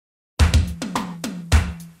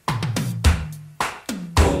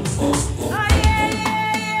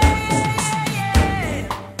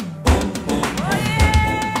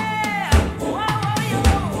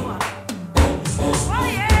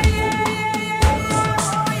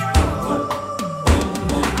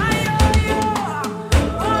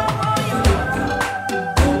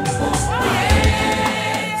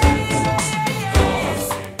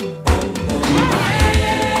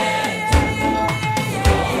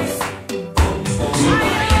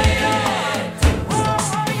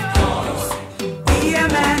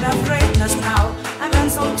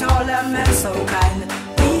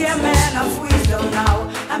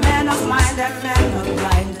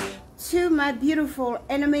my beautiful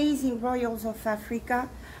and amazing royals of Africa.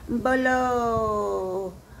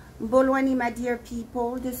 Mbolo, Mbolwani, my dear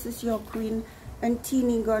people. This is your queen,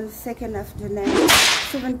 Ngningone II of the name,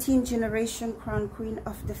 17th generation crown queen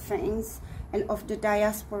of the Fangs and of the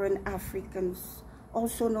Diasporan Africans,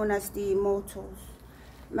 also known as the Immortals.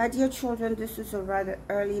 My dear children, this is a rather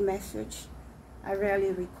early message. I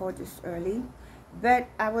rarely record this early, but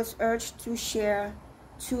I was urged to share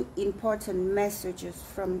two important messages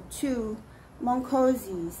from two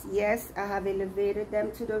Monkosies. Yes, I have elevated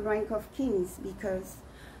them to the rank of kings because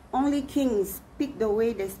only kings speak the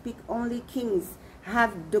way they speak. Only kings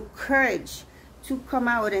have the courage to come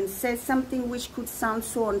out and say something which could sound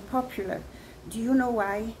so unpopular. Do you know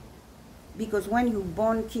why? Because when you're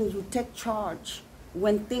born king, you take charge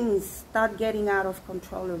when things start getting out of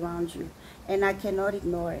control around you, and I cannot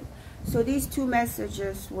ignore it. So these two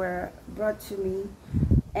messages were brought to me,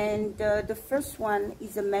 and the first one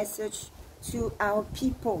is a message to our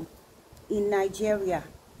people in Nigeria,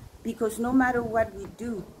 because no matter what we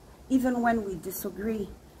do, even when we disagree,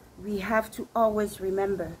 we have to always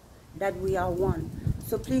remember that we are one.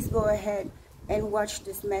 So please go ahead and watch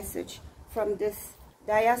this message from this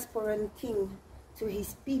Diasporan king to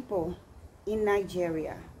his people in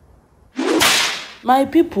Nigeria. My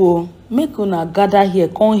people, make una gather here,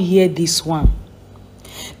 come hear this one.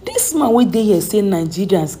 This man wey dey here say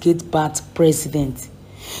Nigerians get bad president.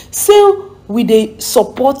 Say we dey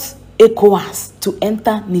support ECOWAS to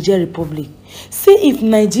enter Niger Republic. Say if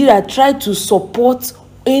Nigeria try to support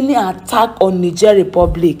any attack on Niger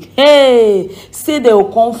Republic, hey, say they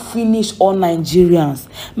will come finish all Nigerians.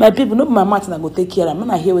 My people, no be my mouth I go take care. I'm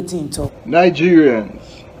not hear wetin him talk. Nigerians,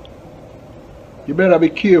 you better be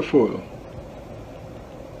careful.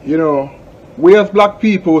 You know, we as black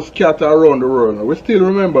people scatter around the world. We still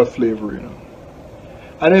remember slavery, you know.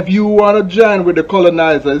 And if you want to join with the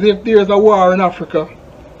colonizers, if there's a war in Africa,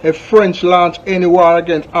 if French launch any war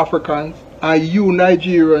against Africans, and you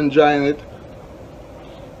Nigerians join it,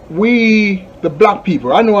 we, the black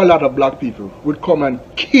people, I know a lot of black people, would come and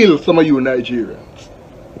kill some of you Nigerians.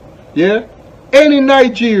 Yeah? Any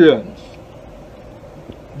Nigerians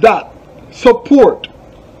that support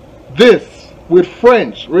this with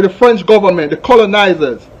French, with the French government, the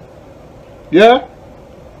colonizers, yeah?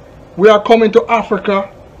 We are coming to Africa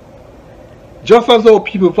just as though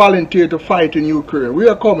people volunteer to fight in Ukraine. We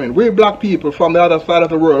are coming. We black people from the other side of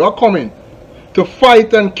the world are coming to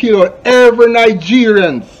fight and kill every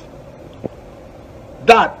Nigerians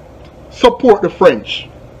that support the French.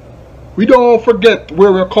 We don't forget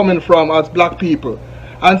where we're coming from as black people.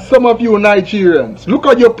 And some of you Nigerians, look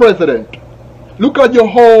at your president. Look at your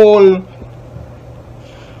whole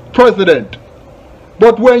president.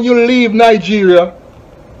 But when you leave Nigeria,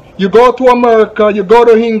 you go to America, you go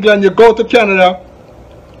to England, you go to Canada,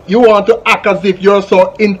 you want to act as if you're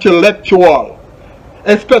so intellectual,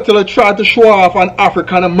 especially try to show off on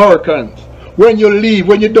African Americans. When you leave,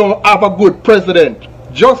 when you don't have a good president,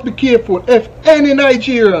 just be careful. If any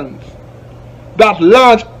Nigerians that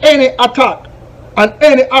launch any attack on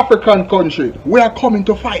any African country, we are coming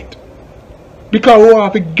to fight, because we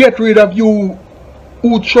want to get rid of you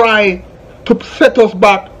who try to set us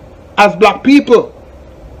back as black people.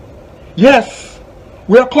 Yes,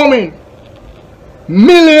 we are coming.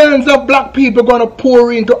 Millions of black people gonna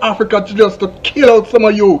pour into Africa just to kill out some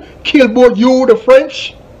of you. Kill both you, the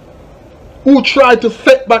French, who try to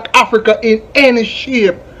set back Africa in any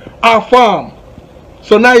shape or form.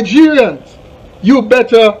 So Nigerians, you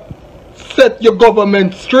better set your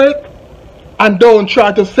government straight and don't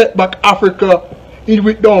try to set back Africa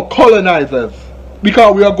with no colonizers,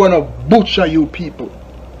 because we are gonna butcher you people.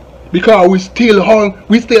 Because we still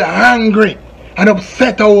hungry and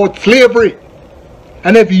upset about slavery.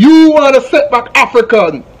 And if you want to set back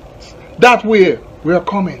Africans that way, we are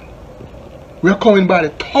coming. We are coming by the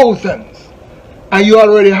thousands. And you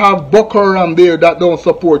already have Boko Haram there that don't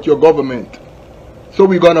support your government. So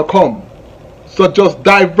we're going to come. So just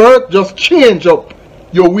divert, just change up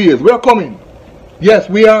your ways. We are coming. Yes,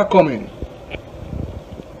 we are coming.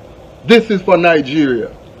 This is for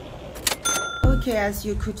Nigeria. Okay, as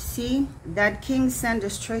you could see, that king sent a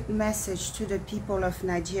straight message to the people of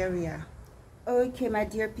Nigeria. Okay, my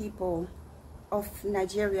dear people of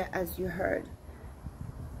Nigeria, as you heard,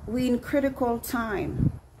 we're in critical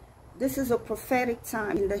time. This is a prophetic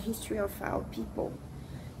time in the history of our people.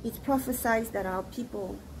 It prophesies that our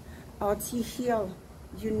people are to heal,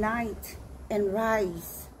 unite, and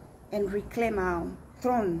rise, and reclaim our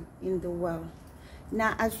throne in the world.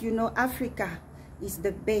 Now, as you know, Africa is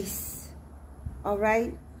the base, all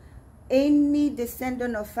right? any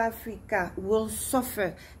descendant of Africa will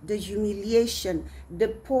suffer the humiliation, the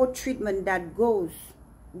poor treatment that goes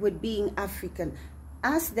with being African.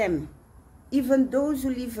 Ask them. Even those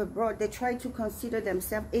who live abroad, they try to consider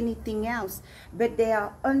themselves anything else, but they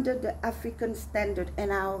are under the African standard,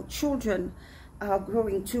 and our children are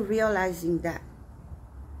growing to realizing that.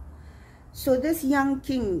 So this young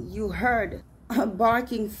king you heard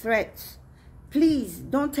barking threats, please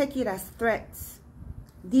don't take it as threats.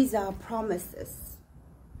 These are promises.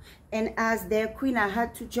 And as their queen, I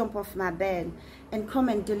had to jump off my bed and come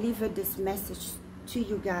and deliver this message to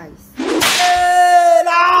you guys.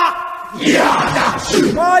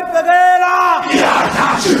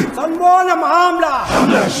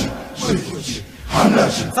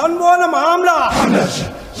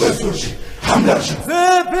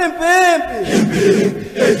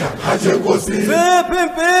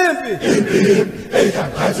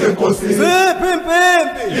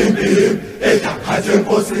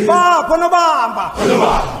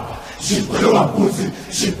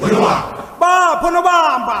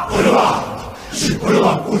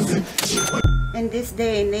 In this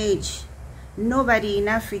day and age, nobody in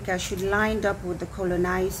Africa should line up with the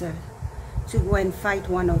colonizer to go and fight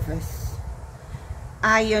one of us.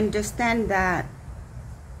 I understand that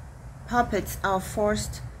puppets are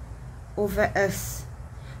forced over us,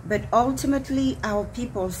 but ultimately our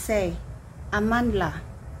people say, Amandla,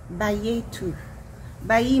 Bayetu,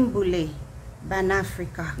 Bayimbule,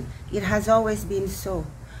 Ban-Africa. It has always been so.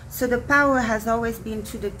 So the power has always been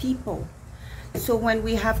to the people. So when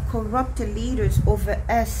we have corrupted leaders over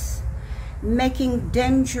us, making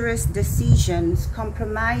dangerous decisions,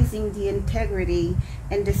 compromising the integrity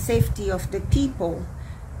and the safety of the people,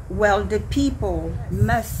 well, the people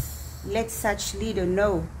must let such leader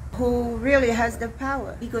know who really has the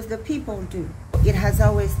power, because the people do. It has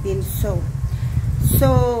always been so.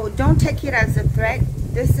 So don't take it as a threat.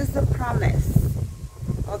 This is a promise,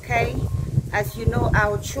 okay? As you know,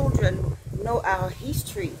 our children know our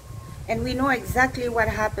history, and we know exactly what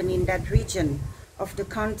happened in that region of the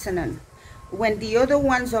continent. When the other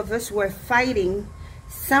ones of us were fighting,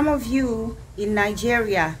 some of you in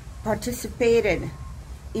Nigeria participated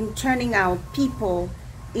in turning our people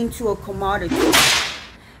into a commodity.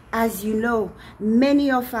 As you know,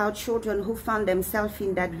 many of our children who found themselves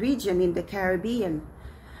in that region in the Caribbean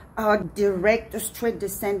are direct, straight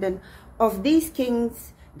descendant of these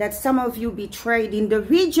kings that some of you betrayed in the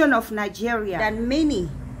region of Nigeria, that many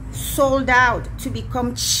sold out to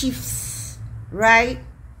become chiefs, right?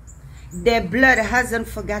 Their blood hasn't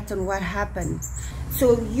forgotten what happened.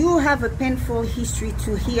 So you have a painful history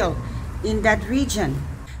to heal in that region.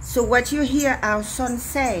 So what you hear our sons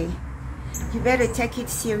say, you better take it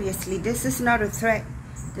seriously. This is not a threat.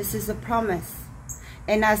 This is a promise.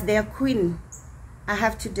 And as their queen, I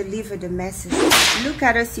have to deliver the message. Look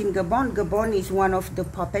at us in Gabon. Gabon is one of the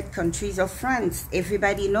puppet countries of France.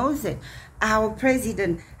 Everybody knows it. Our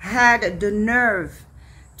president had the nerve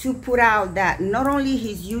to put out that not only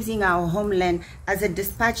he's using our homeland as a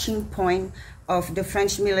dispatching point of the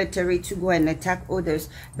French military to go and attack others,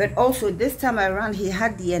 but also this time around he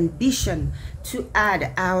had the ambition to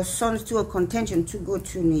add our sons to a contingent to go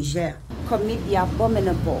to Niger, commit the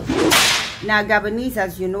abominable. Now Gabonese,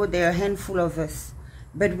 as you know, they're a handful of us,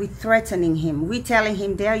 but we're threatening him. We're telling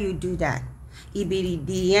him, dare you do that, it'll be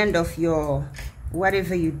the end of your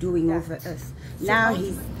whatever you're doing over us. Now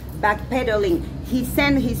he's backpedaling. He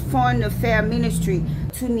sent his foreign affairs ministry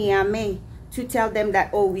to Niamey to tell them that,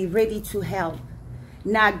 oh, we're ready to help.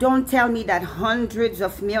 Now don't tell me that hundreds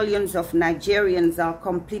of millions of Nigerians are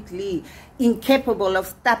completely incapable of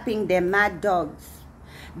stopping their mad dogs,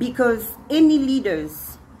 because any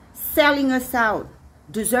leaders selling us out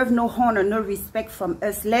deserve no honor, no respect from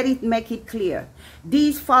us. Let it make it clear.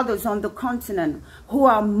 These fathers on the continent who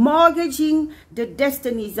are mortgaging the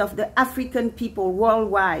destinies of the African people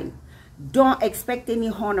worldwide don't expect any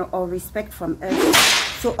honor or respect from us.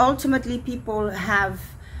 So ultimately people have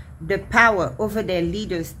the power over their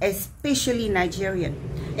leaders, especially Nigerian.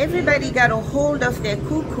 Everybody got a hold of their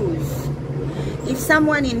cuckoos. If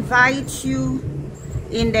someone invites you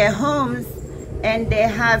in their homes and they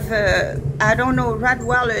have, I don't know,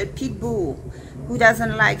 Rottweiler, a pit bull, who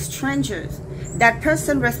doesn't like strangers, that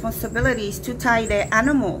person's responsibility is to tie their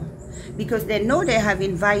animal, because they know they have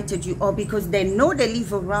invited you, or because they know they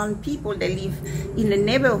live around people, they live in the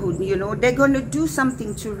neighborhood, you know, they're going to do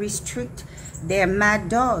something to restrict their mad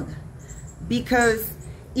dog. Because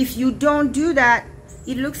if you don't do that,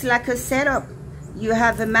 it looks like a setup. You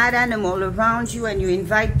have a mad animal around you and you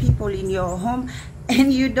invite people in your home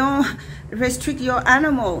and you don't restrict your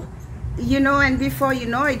animal. you know, and before you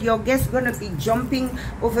know it, your guest's gonna be jumping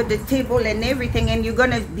over the table and everything, and you're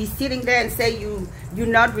gonna be sitting there and say you're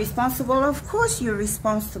not responsible. Of course you're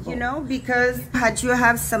responsible, you know, because had you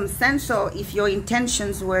have some sense, or if your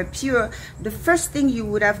intentions were pure, the first thing you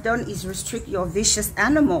would have done is restrict your vicious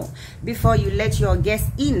animal before you let your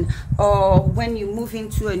guests in, or when you move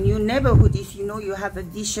into a new neighborhood, if you know you have a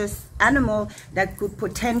vicious animal that could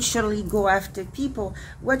potentially go after people,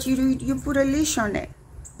 what you do, you put a leash on it.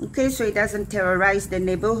 Okay, so it doesn't terrorize the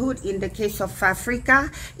neighborhood. In the case of Africa,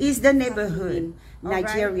 is the neighborhood.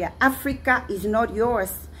 Nigeria. Right. Africa is not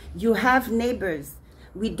yours. You have neighbors.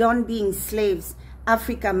 We don't being slaves.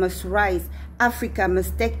 Africa must rise. Africa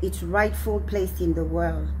must take its rightful place in the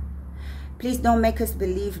world. Please don't make us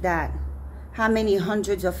believe that. How many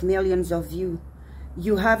hundreds of millions of you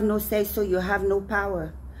have no say, so you have no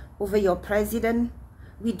power over your president?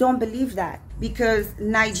 We don't believe that, because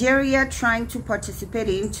Nigeria trying to participate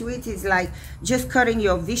into it is like just cutting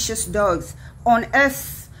your vicious dogs on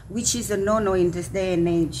us, which is a no-no in this day and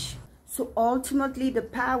age. So ultimately the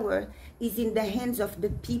power is in the hands of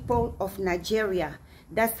the people of Nigeria.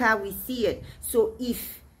 That's how we see it. So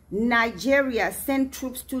if Nigeria send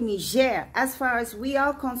troops to Niger, as far as we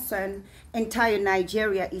are concerned, entire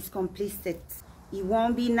Nigeria is complicit. It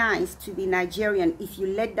won't be nice to be Nigerian if you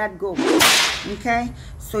let that go. Okay,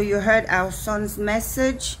 so you heard our son's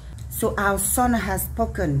message. So our son has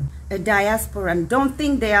spoken. A diasporan. Don't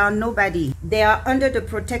think they are nobody. They are under the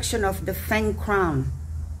protection of the Fang crown.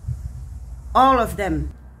 All of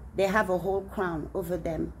them. They have a whole crown over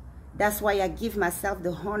them. That's why I give myself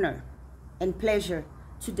the honor and pleasure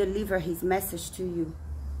to deliver his message to you.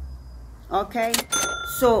 Okay,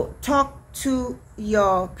 so talk to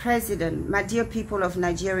your president, my dear people of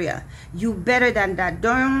Nigeria. You better than that.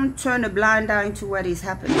 Don't turn a blind eye to what is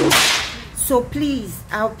happening. So please,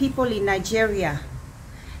 our people in Nigeria,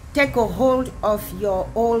 take a hold of your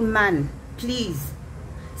old man, please.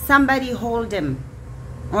 Somebody hold him.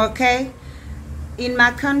 Okay, in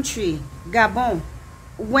my country, Gabon,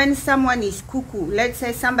 when someone is cuckoo, let's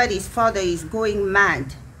say somebody's father is going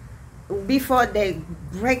mad, before they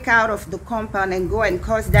break out of the compound and go and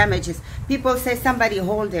cause damages, people say somebody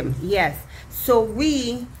hold him. Yes. So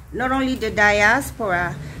we, not only the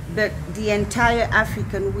diaspora, but the entire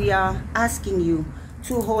African, we are asking you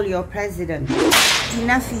to hold your president.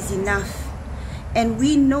 Enough is enough. And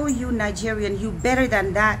we know you Nigerian, you better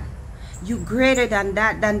than that. You greater than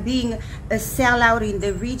that, than being a sellout in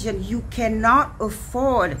the region. You cannot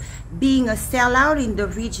afford being a sellout in the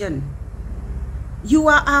region. You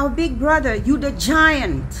are our big brother. You the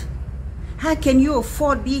giant. How can you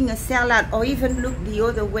afford being a sellout or even look the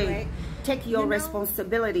other way? Right. Take your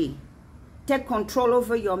responsibility. Take control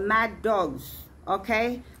over your mad dogs.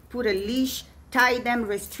 Okay? Put a leash, tie them,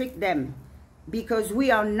 restrict them. Because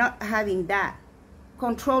we are not having that.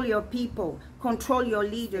 Control your people. Control your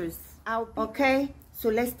leaders. Okay? So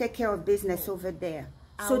let's take care of business over there.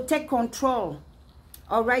 So take control.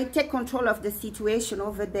 All right? Take control of the situation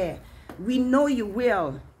over there. We know you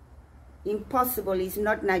will. Impossible is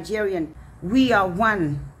not Nigerian. We are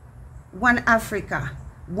one. One Africa.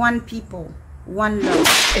 One people. One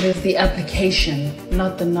love. It is the application,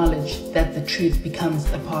 not the knowledge, that the truth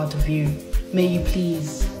becomes a part of you. May you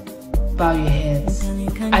please bow your heads.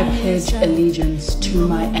 I pledge allegiance to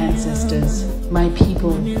my ancestors, my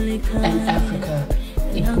people, and Africa,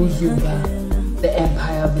 Iguzuba, the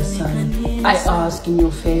empire of the sun. I ask in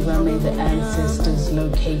your favor, may the ancestors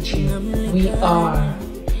locate you. We are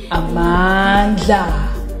Amandla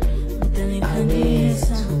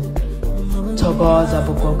Abetu Togoza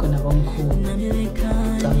Bokoko Nabonku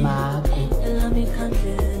Tamaku.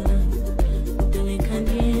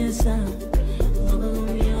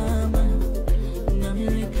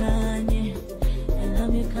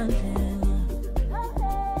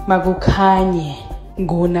 Makukhanye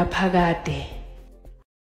ngona phakade.